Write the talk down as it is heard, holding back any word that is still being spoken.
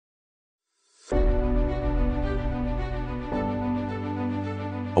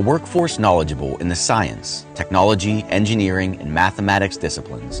A workforce knowledgeable in the science, technology, engineering, and mathematics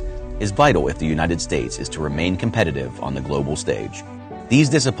disciplines is vital if the United States is to remain competitive on the global stage. These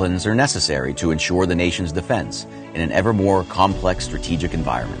disciplines are necessary to ensure the nation's defense in an ever more complex strategic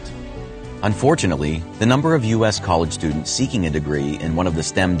environment. Unfortunately, the number of U.S. college students seeking a degree in one of the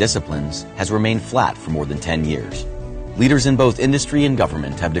STEM disciplines has remained flat for more than 10 years. Leaders in both industry and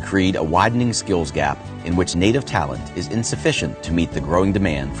government have decreed a widening skills gap in which native talent is insufficient to meet the growing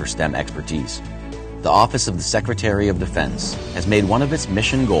demand for STEM expertise. The Office of the Secretary of Defense has made one of its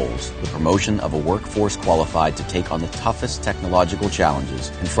mission goals the promotion of a workforce qualified to take on the toughest technological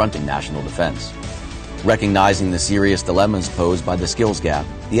challenges confronting national defense. Recognizing the serious dilemmas posed by the skills gap,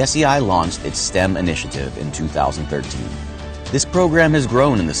 the SEI launched its STEM Initiative in 2013. This program has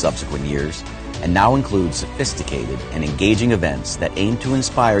grown in the subsequent years and now includes sophisticated and engaging events that aim to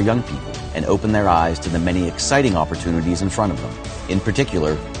inspire young people and open their eyes to the many exciting opportunities in front of them, in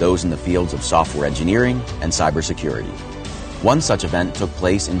particular those in the fields of software engineering and cybersecurity. One such event took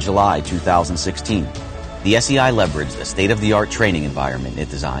place in July 2016. The SEI leveraged a state-of-the-art training environment it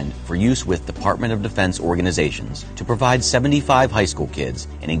designed for use with Department of Defense organizations to provide 75 high school kids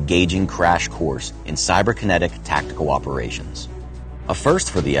an engaging crash course in cyberkinetic tactical operations. A first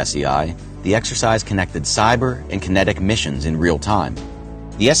for the SEI, the exercise connected cyber and kinetic missions in real time.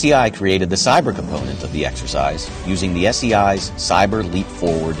 The SEI created the cyber component of the exercise using the SEI's Cyber Leap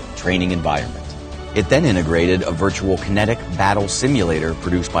Forward training environment. It then integrated a virtual kinetic battle simulator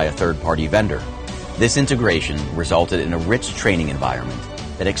produced by a third-party vendor. This integration resulted in a rich training environment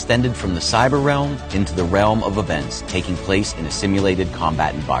that extended from the cyber realm into the realm of events taking place in a simulated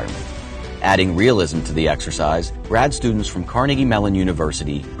combat environment. Adding realism to the exercise, grad students from Carnegie Mellon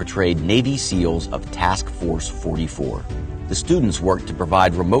University portrayed Navy SEALs of Task Force 44. The students worked to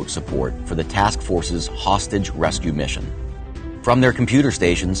provide remote support for the task force's hostage rescue mission. From their computer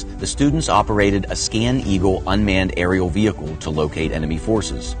stations, the students operated a Scan Eagle unmanned aerial vehicle to locate enemy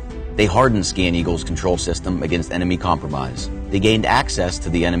forces. They hardened Scan Eagle's control system against enemy compromise. They gained access to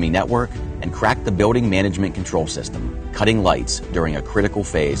the enemy network and cracked the building management control system, cutting lights during a critical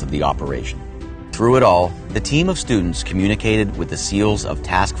phase of the operation. Through it all, the team of students communicated with the SEALs of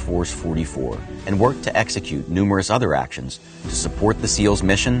Task Force 44 and worked to execute numerous other actions to support the SEALs'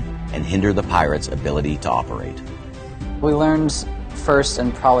 mission and hinder the pirates' ability to operate. We learned first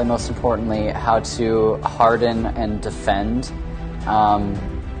and probably most importantly how to harden and defend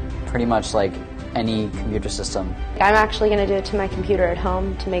pretty much like any computer system. I'm actually going to do it to my computer at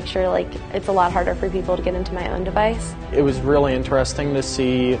home to make sure it's a lot harder for people to get into my own device. It was really interesting to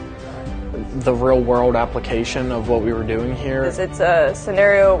see the real world application of what we were doing here. It's a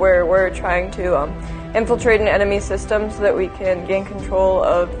scenario where we're trying to infiltrate an enemy system so that we can gain control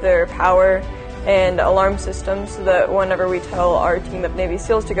of their power and alarm systems so that whenever we tell our team of Navy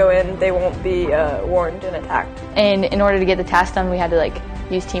SEALs to go in, they won't be warned and attacked. And in order to get the task done, we had to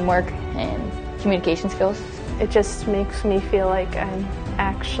use teamwork and communication skills. It just makes me feel like I'm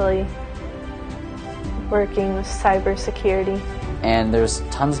actually working with cybersecurity. And there's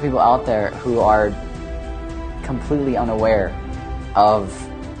tons of people out there who are completely unaware of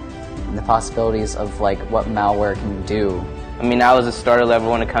the possibilities of what malware can do. I mean, I was a starter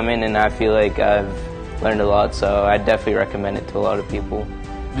level when I come in, and I feel like I've learned a lot, so I definitely recommend it to a lot of people.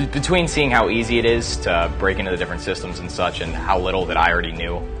 Between seeing how easy it is to break into the different systems and such, and how little that I already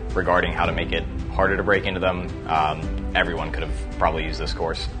knew regarding how to make it harder to break into them, everyone could have probably used this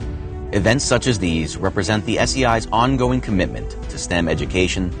course. Events such as these represent the SEI's ongoing commitment to STEM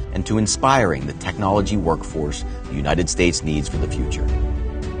education and to inspiring the technology workforce the United States needs for the future.